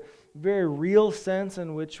 There's a very real sense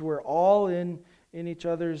in which we're all in each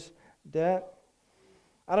other's debt.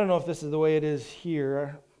 I don't know if this is the way it is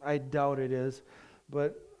here. I doubt it is.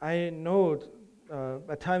 But I know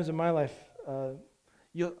at times in my life,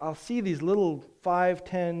 I'll see these little $5,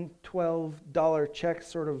 $10, $12 checks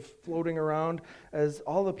sort of floating around as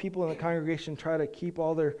all the people in the congregation try to keep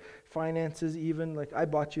all their finances even. Like, I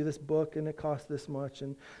bought you this book and it cost this much,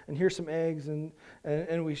 and here's some eggs, and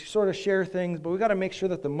we sort of share things, but we got to make sure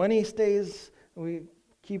that the money stays, and we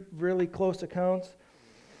keep really close accounts.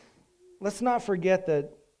 Let's not forget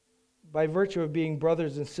that by virtue of being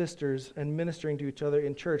brothers and sisters and ministering to each other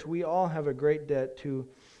in church, we all have a great debt to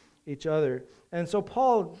each other. And so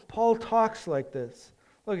Paul talks like this.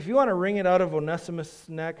 Look, if you want to wring it out of Onesimus'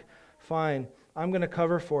 neck, fine. I'm going to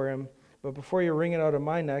cover for him. But before you wring it out of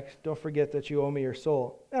my neck, don't forget that you owe me your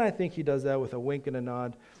soul. And I think he does that with a wink and a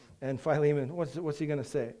nod. And Philemon, what's he going to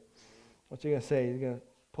say? What's he going to say? He's going to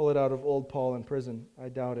pull it out of old Paul in prison. I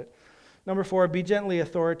doubt it. Number 4, be gently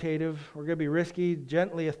authoritative. We're going to be risky.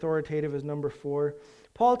 Gently authoritative is number 4.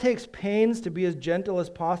 Paul takes pains to be as gentle as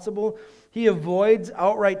possible. He avoids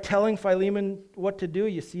outright telling Philemon what to do.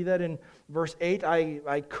 You see that in verse 8.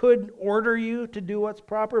 I could order you to do what's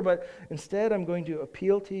proper, but instead I'm going to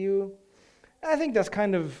appeal to you. And I think that's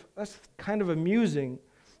kind of amusing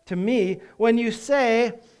to me when you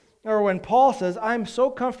say, or when Paul says, I'm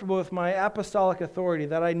so comfortable with my apostolic authority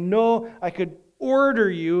that I know I could order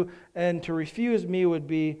you, and to refuse me would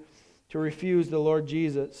be to refuse the Lord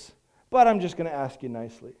Jesus. But I'm just going to ask you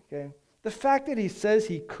nicely, okay? The fact that he says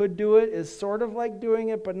he could do it is sort of like doing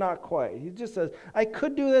it, but not quite. He just says, I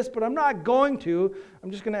could do this, but I'm not going to. I'm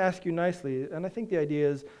just going to ask you nicely. And I think the idea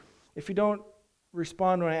is, if you don't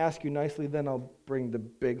respond when I ask you nicely, then I'll bring the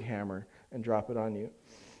big hammer and drop it on you.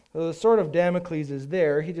 So the sword of Damocles is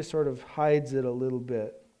there. He just sort of hides it a little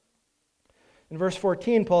bit. In verse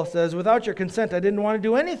 14, Paul says, without your consent, I didn't want to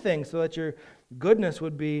do anything, so that your goodness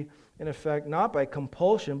would be, in effect, not by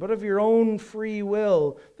compulsion, but of your own free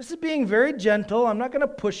will. This is being very gentle. I'm not going to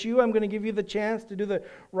push you. I'm going to give you the chance to do the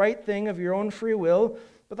right thing of your own free will.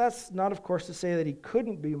 But that's not, of course, to say that he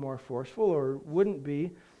couldn't be more forceful or wouldn't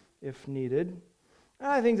be if needed. And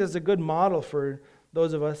I think that's a good model for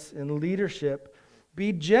those of us in leadership.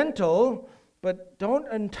 Be gentle, but don't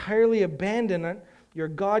entirely abandon your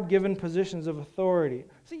God-given positions of authority.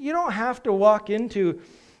 See, you don't have to walk into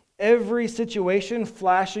every situation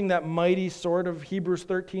flashing that mighty sword of Hebrews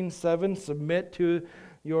 13:7, submit to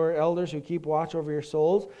your elders who keep watch over your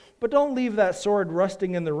souls. But don't leave that sword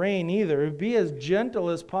rusting in the rain either. Be as gentle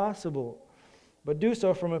as possible, but do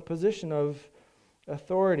so from a position of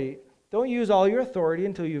authority. Don't use all your authority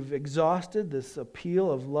until you've exhausted this appeal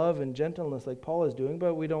of love and gentleness like Paul is doing,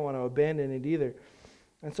 but we don't want to abandon it either.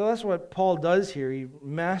 And so that's what Paul does here. He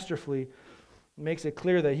masterfully makes it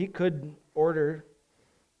clear that he could order,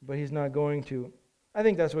 but he's not going to. I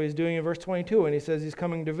think that's what he's doing in verse 22 when he says he's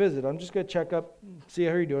coming to visit. I'm just going to check up, see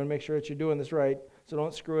how you're doing, make sure that you're doing this right, so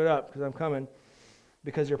don't screw it up because I'm coming,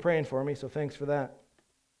 because you're praying for me, so thanks for that.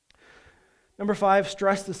 Number 5,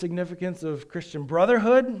 stress the significance of Christian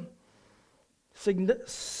brotherhood.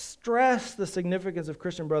 Stress the significance of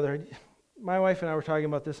Christian brotherhood. My wife and I were talking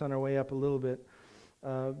about this on our way up a little bit.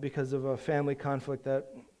 Because of a family conflict that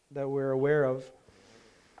we're aware of.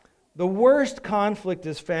 The worst conflict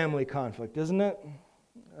is family conflict, isn't it?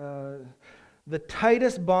 The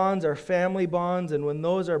tightest bonds are family bonds, and when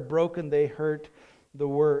those are broken, they hurt the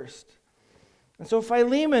worst. And so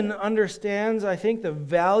Philemon understands, I think, the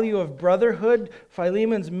value of brotherhood.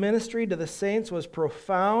 Philemon's ministry to the saints was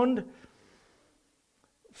profound.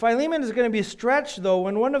 Philemon is going to be stretched, though,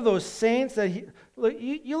 when one of those saints that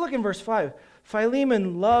you look in verse 5.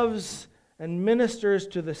 Philemon loves and ministers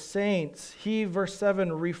to the saints. He, verse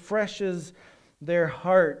 7, refreshes their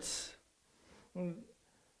hearts. And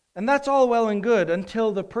that's all well and good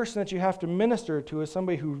until the person that you have to minister to is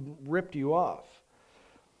somebody who ripped you off.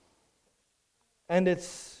 And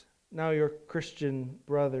it's now your Christian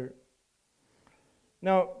brother.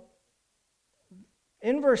 Now,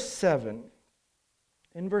 in verse 7,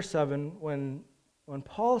 when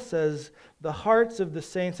Paul says, the hearts of the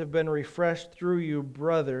saints have been refreshed through you,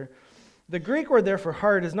 brother, the Greek word there for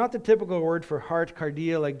heart is not the typical word for heart,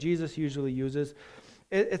 cardia, like Jesus usually uses.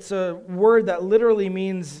 It's a word that literally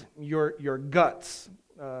means your guts.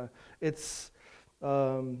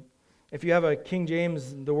 If you have a King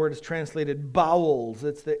James, the word is translated bowels.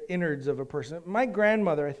 It's the innards of a person. My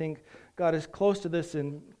grandmother, I think, got as close to this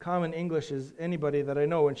in common English as anybody that I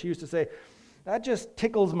know, and she used to say, that just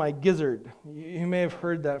tickles my gizzard. You may have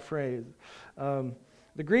heard that phrase.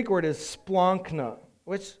 The Greek word is splonkna,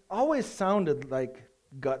 which always sounded like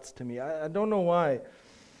guts to me. I don't know why.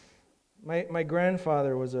 My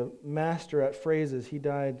grandfather was a master at phrases. He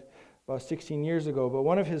died about 16 years ago, but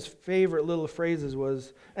one of his favorite little phrases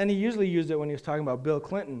was, and he usually used it when he was talking about Bill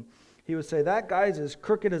Clinton, he would say, "That guy's as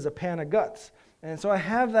crooked as a pan of guts." And so I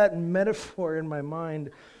have that metaphor in my mind,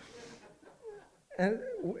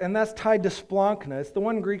 and that's tied to splonkna. It's the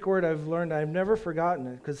one Greek word I've learned. I've never forgotten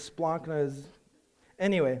it, because splonkna is...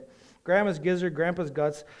 Anyway, Grandma's gizzard, Grandpa's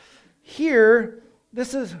guts. Here,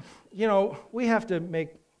 this is, we have to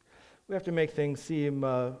make things seem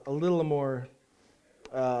a little more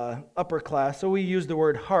upper class. So we use the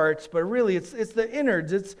word hearts, but really it's the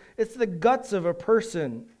innards. It's the guts of a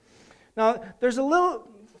person. Now, there's a little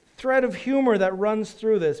thread of humor that runs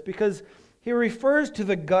through this, because he refers to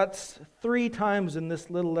the guts 3 times in this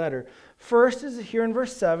little letter. First is here in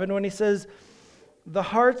verse 7 when he says, "The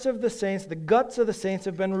hearts of the saints, the guts of the saints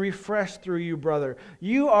have been refreshed through you, brother."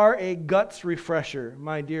 You are a guts refresher,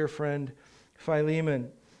 my dear friend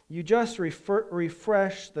Philemon. You just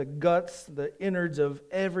refresh the guts, the innards of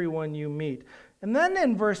everyone you meet. And then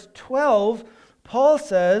in verse 12, Paul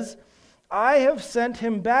says, "I have sent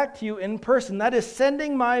him back to you in person." That is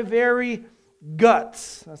sending my very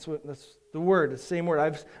guts. That's the word, it's the same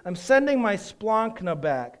word. I'm sending my splonkna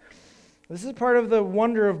back. This is part of the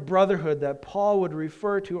wonder of brotherhood that Paul would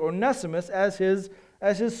refer to Onesimus as his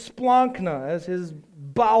splonkna, as his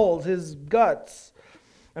bowels, his guts.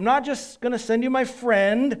 I'm not just going to send you my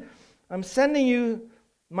friend. I'm sending you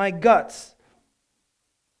my guts.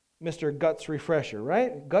 Mr. Guts Refresher,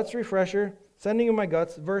 right? Guts Refresher, sending you my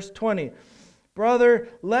guts. Verse 20. "Brother,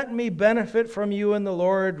 let me benefit from you in the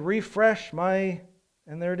Lord. Refresh my,"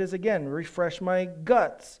 and there it is again, refresh my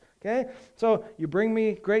guts. Okay? So you bring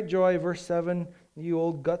me great joy. Verse 7, you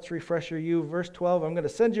old guts refresher, you. Verse 12, I'm going to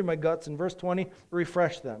send you my guts. And verse 20,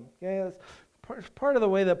 refresh them. Okay? That's part of the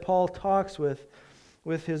way that Paul talks with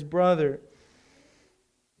his brother.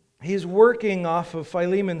 He's working off of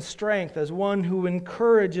Philemon's strength as one who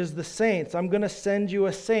encourages the saints. I'm going to send you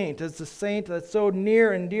a saint. It's a saint that's so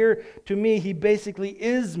near and dear to me. He basically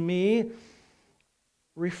is me.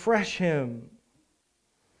 Refresh him.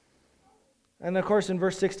 And of course, in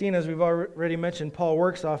verse 16, as we've already mentioned, Paul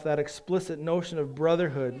works off that explicit notion of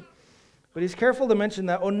brotherhood. But he's careful to mention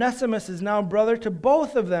that Onesimus is now brother to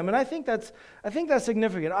both of them. And I think that's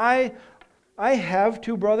significant. I have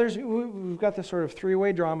 2 brothers. We've got this sort of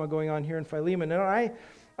 3-way drama going on here in Philemon. And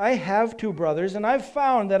I have 2 brothers, and I've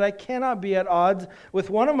found that I cannot be at odds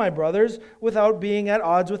with one of my brothers without being at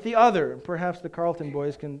odds with the other. Perhaps the Carlton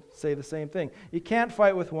boys can say the same thing. You can't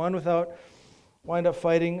fight with one without wind up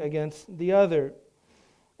fighting against the other.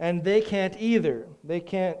 And they can't either.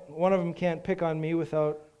 One of them can't pick on me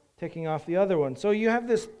without ticking off the other one. So you have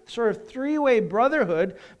this sort of 3-way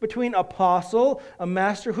brotherhood between apostle, a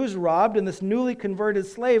master who's robbed, and this newly converted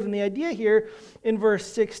slave. And the idea here in verse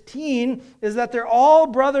 16 is that they're all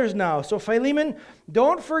brothers now. So Philemon,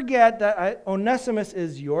 don't forget that Onesimus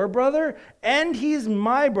is your brother and he's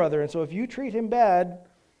my brother. And so if you treat him bad,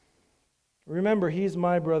 remember he's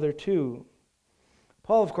my brother too.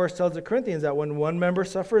 Paul, of course, tells the Corinthians that when one member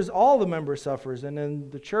suffers, all the members suffers. And in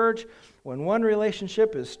the church, when one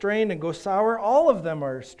relationship is strained and goes sour, all of them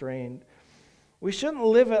are strained. We shouldn't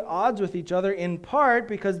live at odds with each other, in part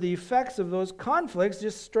because the effects of those conflicts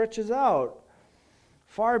just stretches out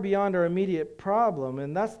far beyond our immediate problem.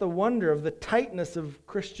 And that's the wonder of the tightness of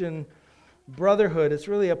Christian brotherhood. It's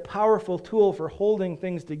really a powerful tool for holding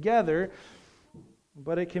things together,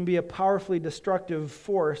 but it can be a powerfully destructive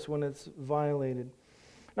force when it's violated.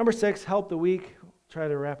 Number 6, help the weak. Try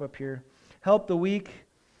to wrap up here. Help the weak.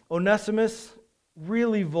 Onesimus,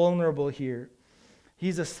 really vulnerable here.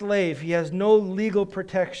 He's a slave. He has no legal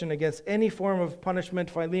protection against any form of punishment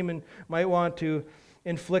Philemon might want to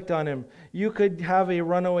inflict on him. You could have a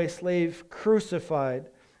runaway slave crucified.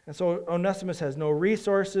 And so Onesimus has no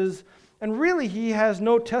resources. And really, he has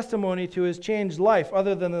no testimony to his changed life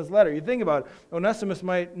other than this letter. You think about it. Onesimus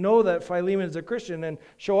might know that Philemon is a Christian and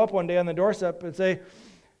show up one day on the doorstep and say,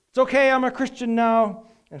 "It's okay, I'm a Christian now."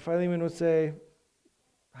 And Philemon would say,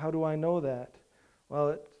 "How do I know that?" Well,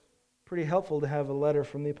 it's pretty helpful to have a letter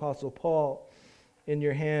from the Apostle Paul in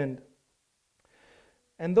your hand.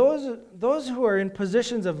 And those who are in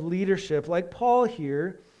positions of leadership, like Paul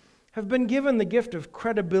here, have been given the gift of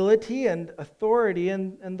credibility and authority,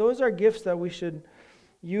 and those are gifts that we should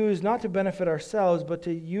use not to benefit ourselves, but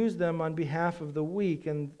to use them on behalf of the weak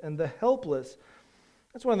and the helpless.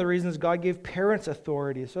 That's one of the reasons God gave parents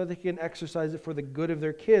authority, so they can exercise it for the good of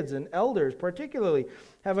their kids. And elders, particularly,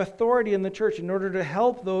 have authority in the church in order to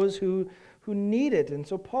help those who need it. And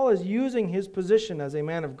so Paul is using his position as a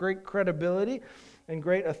man of great credibility and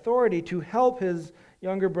great authority to help his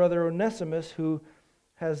younger brother Onesimus, who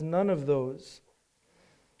has none of those.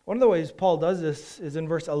 One of the ways Paul does this is in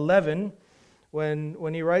verse 11,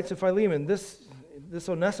 when he writes to Philemon, this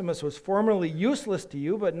Onesimus was formerly useless to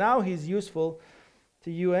you, but now he's useful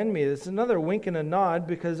to you and me. It's another wink and a nod,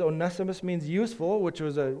 because Onesimus means useful, which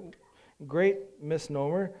was a great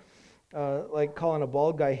misnomer, like calling a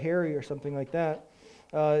bald guy hairy or something like that.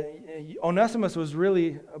 Onesimus was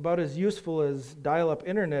really about as useful as dial-up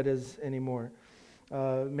internet is anymore.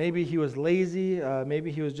 Maybe he was lazy,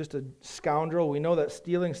 maybe he was just a scoundrel. We know that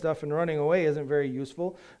stealing stuff and running away isn't very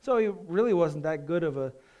useful, so he really wasn't that good of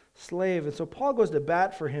a slave. And so Paul goes to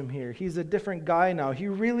bat for him here. He's a different guy now. He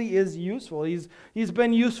really is useful. He's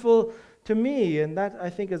been useful to me, and that, I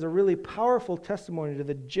think, is a really powerful testimony to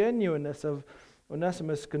the genuineness of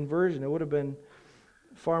Onesimus' conversion. It would have been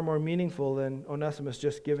far more meaningful than Onesimus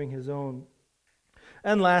just giving his own.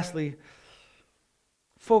 And lastly,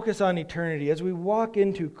 focus on eternity. As we walk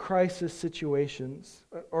into crisis situations,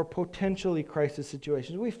 or potentially crisis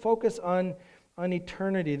situations, we focus on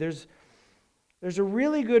eternity. There's a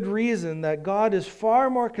really good reason that God is far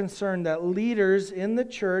more concerned that leaders in the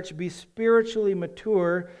church be spiritually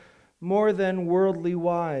mature more than worldly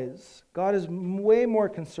wise. God is way more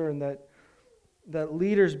concerned that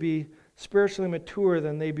leaders be spiritually mature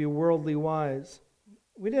than they be worldly wise.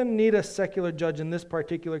 We didn't need a secular judge in this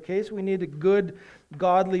particular case. We need a good,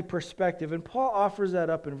 godly perspective. And Paul offers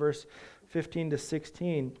that up in verse 15 to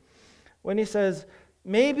 16 when he says,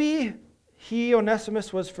 maybe he,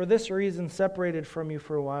 Onesimus, was for this reason separated from you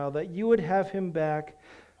for a while, that you would have him back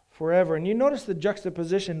forever. And you notice the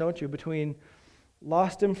juxtaposition, don't you, between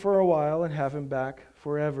lost him for a while and have him back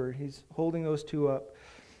forever. He's holding those two up.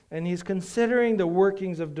 And he's considering the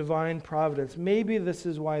workings of divine providence. Maybe this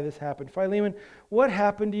is why this happened. Philemon, what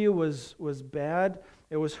happened to you was bad,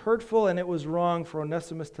 it was hurtful, and it was wrong for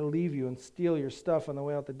Onesimus to leave you and steal your stuff on the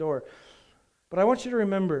way out the door. But I want you to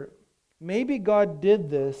remember, maybe God did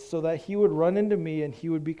this so that he would run into me and he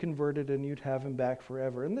would be converted and you'd have him back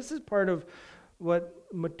forever. And this is part of what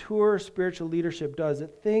mature spiritual leadership does.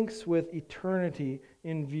 It thinks with eternity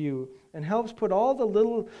in view and helps put all the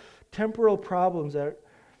little temporal problems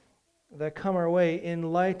that come our way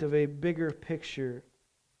in light of a bigger picture.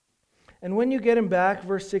 And when you get him back,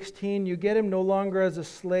 verse 16, you get him no longer as a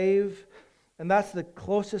slave, and that's the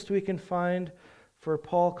closest we can find for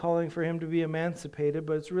Paul calling for him to be emancipated,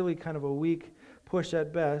 but it's really kind of a weak push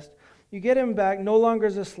at best. You get him back no longer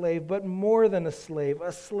as a slave, but more than a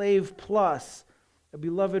slave plus, a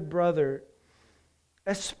beloved brother,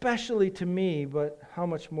 especially to me, but how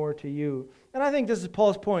much more to you? And I think this is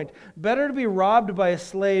Paul's point. Better to be robbed by a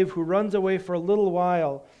slave who runs away for a little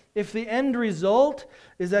while if the end result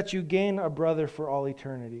is that you gain a brother for all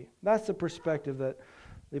eternity. That's the perspective that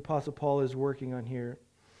the Apostle Paul is working on here.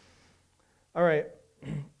 All right,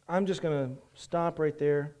 I'm just going to stop right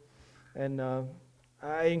there, and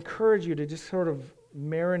I encourage you to just sort of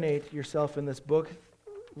marinate yourself in this book.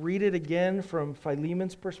 Read it again from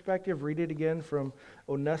Philemon's perspective. Read it again from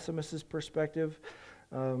Onesimus' perspective.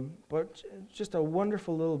 But just a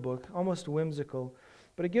wonderful little book, almost whimsical.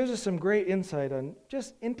 But it gives us some great insight on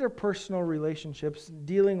just interpersonal relationships,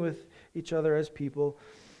 dealing with each other as people,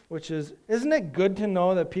 isn't it good to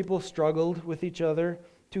know that people struggled with each other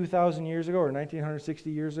 2,000 years ago or 1,960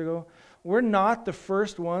 years ago? We're not the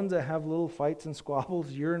first ones that have little fights and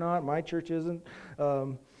squabbles. You're not. My church isn't.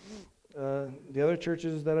 The other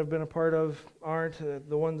churches that I've been a part of aren't.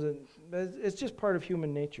 The ones that it's just part of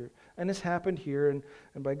human nature, and it's happened here. And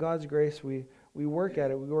by God's grace, we work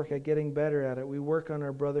at it. We work at getting better at it. We work on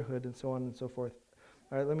our brotherhood, and so on and so forth.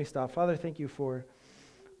 All right, let me stop. Father, thank you for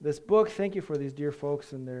this book. Thank you for these dear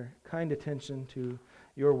folks and their kind attention to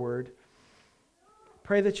your word.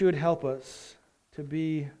 Pray that you would help us to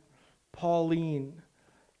be Pauline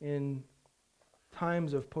in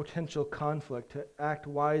times of potential conflict, to act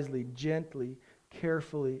wisely, gently,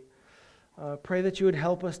 carefully. Pray that you would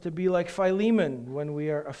help us to be like Philemon when we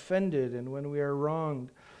are offended and when we are wronged.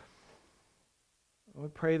 We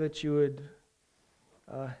pray that you would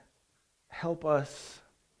help us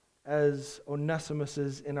as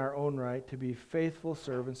Onesimuses in our own right to be faithful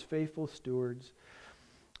servants, faithful stewards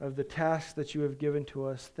of the tasks that you have given to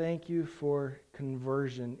us. Thank you for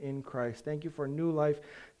conversion in Christ. Thank you for new life.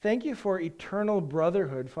 Thank you for eternal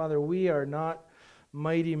brotherhood. Father, we are not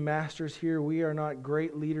mighty masters here. We are not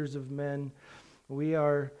great leaders of men. We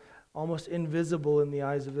are almost invisible in the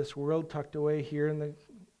eyes of this world, tucked away here in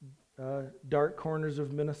the dark corners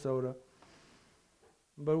of Minnesota.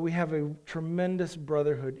 But we have a tremendous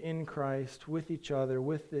brotherhood in Christ with each other,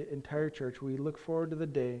 with the entire church. We look forward to the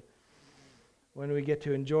day when we get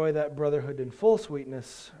to enjoy that brotherhood in full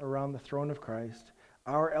sweetness around the throne of Christ,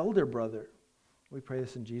 our elder brother. We pray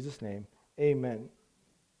this in Jesus' name. Amen.